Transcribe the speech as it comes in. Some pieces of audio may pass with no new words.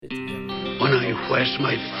I whet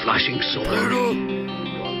my flashing sword,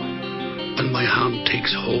 and my hand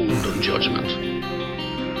takes hold on judgment,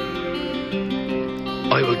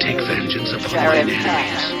 I will take vengeance upon mine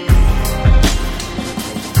enemies.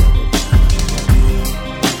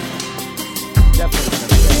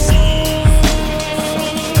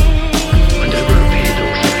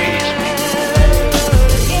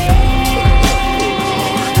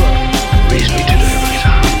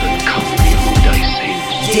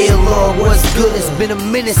 Dear Lord, what's good? It's been a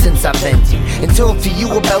minute since I've vented and talked to you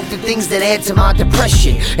about the things that add to my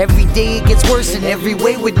depression. Every day it gets worse in every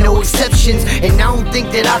way with no exceptions, and I don't think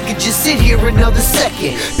that I could just sit here another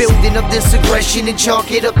second building up this aggression and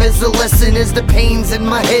chalk it up as a lesson as the pains in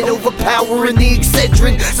my head overpowering the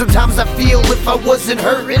Excedrin. Sometimes I feel if I wasn't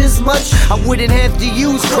hurting as much, I wouldn't have to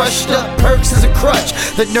use crushed up perks as a crutch.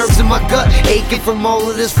 The nerves in my gut aching from all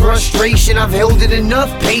of this frustration. I've held it enough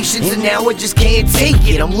patience and now I just can't take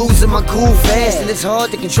it. I'm losing my cool fast and it's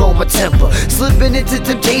hard to control my temper, slipping into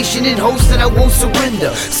temptation in hopes that I won't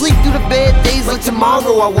surrender. Sleep through the bad days like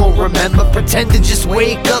tomorrow I won't remember, pretend to just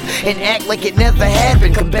wake up and act like it never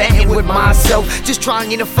happened, combating with myself, just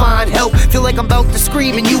trying to find help. Feel like I'm about to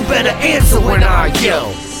scream and you better answer when I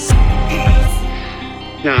yell.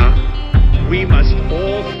 Now, we must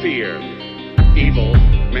all fear evil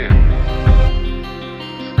men,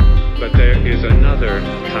 but there is another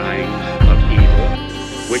kind of evil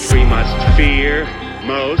which we must fear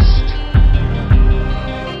most,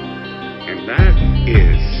 and that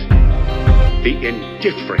is the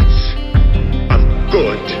indifference of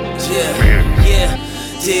good men. Yeah.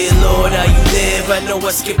 Dear Lord, how you live? I know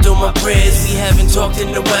I skipped all my prayers. We haven't talked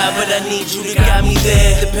in a while, but I need you to guide me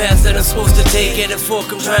there. The path that I'm supposed to take, at a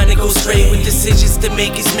fork I'm trying to go straight. With decisions to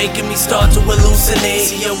make, it's making me start to hallucinate.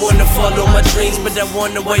 See, I wanna follow my dreams, but I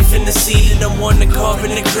want a wife in the seat, and I want a car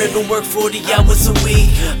in the crib and work 40 hours a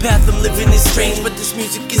week. Path I'm living is strange, but this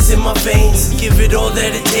music is in my veins. Give it all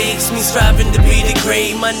that it takes, me striving to be the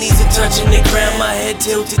great. My knees are touching the ground, my head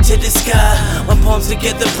tilted to the sky. My palms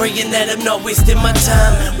together praying that I'm not wasting my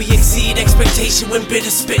time. We exceed expectation when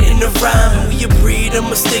bitter spitting the rhyme. We a breed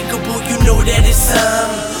unmistakable, you know that it's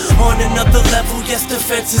time. On another level, yes, the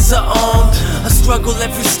fences are armed. I struggle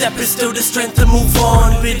every step, it's still the strength to move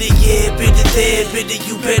on. Bitter, yeah, bitter there, bitter,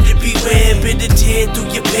 you better beware. Bitter tear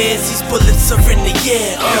through your pants, these bullets are in the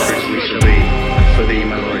air. We shall be, for thee,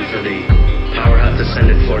 my Lord, for thee. Power hath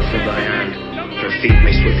descended forth from thy hand. Our feet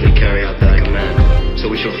may swiftly carry out thy command. So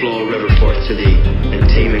we shall flow a river forth to thee, and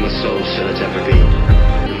teeming with souls shall it ever be.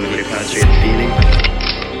 Lumine Patria feeling,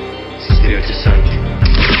 Spiritus Sancti.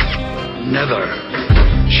 Never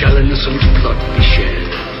shall innocent blood be shed,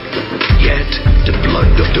 yet the blood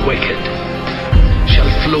of the wicked shall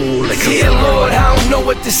flow like a Dear Lord, I don't know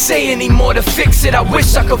what to say anymore to fix it. I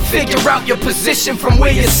wish I could figure out your position from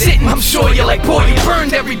where you're sitting. I'm sure you're like, boy, you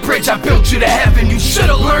burned every bridge I built you to heaven. You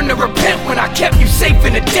should've learned to repent when I kept you safe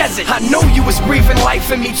in the desert. I know you was breathing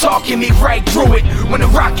life in me, talking me right through it. When a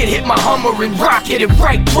rocket hit my Hummer and rocketed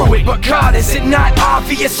right through it. But God, is it not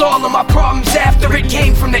obvious all of my problems after it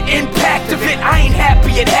came from the impact of it? I ain't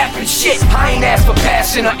happy it happened, shit. I ain't asked for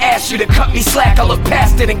passion or asked you to cut me slack. I looked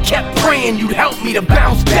past it and kept praying you'd help me to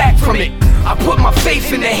bounce back from it. I put my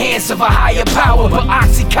faith in the hands of a higher power, but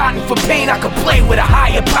Oxycontin for pain, I could play with a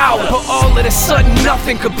higher power. But all of a sudden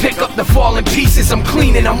nothing could pick up the falling pieces. I'm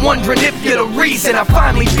cleaning, I'm wondering if you're the reason I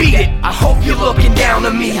finally beat it. I hope you're looking down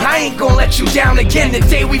on me, I ain't gonna let you down again. The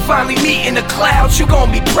day we finally meet in the clouds, you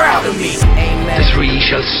gonna be proud of me. Amen. The three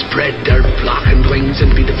shall spread their blackened wings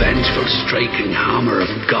and be the vengeful striking hammer of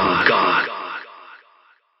God.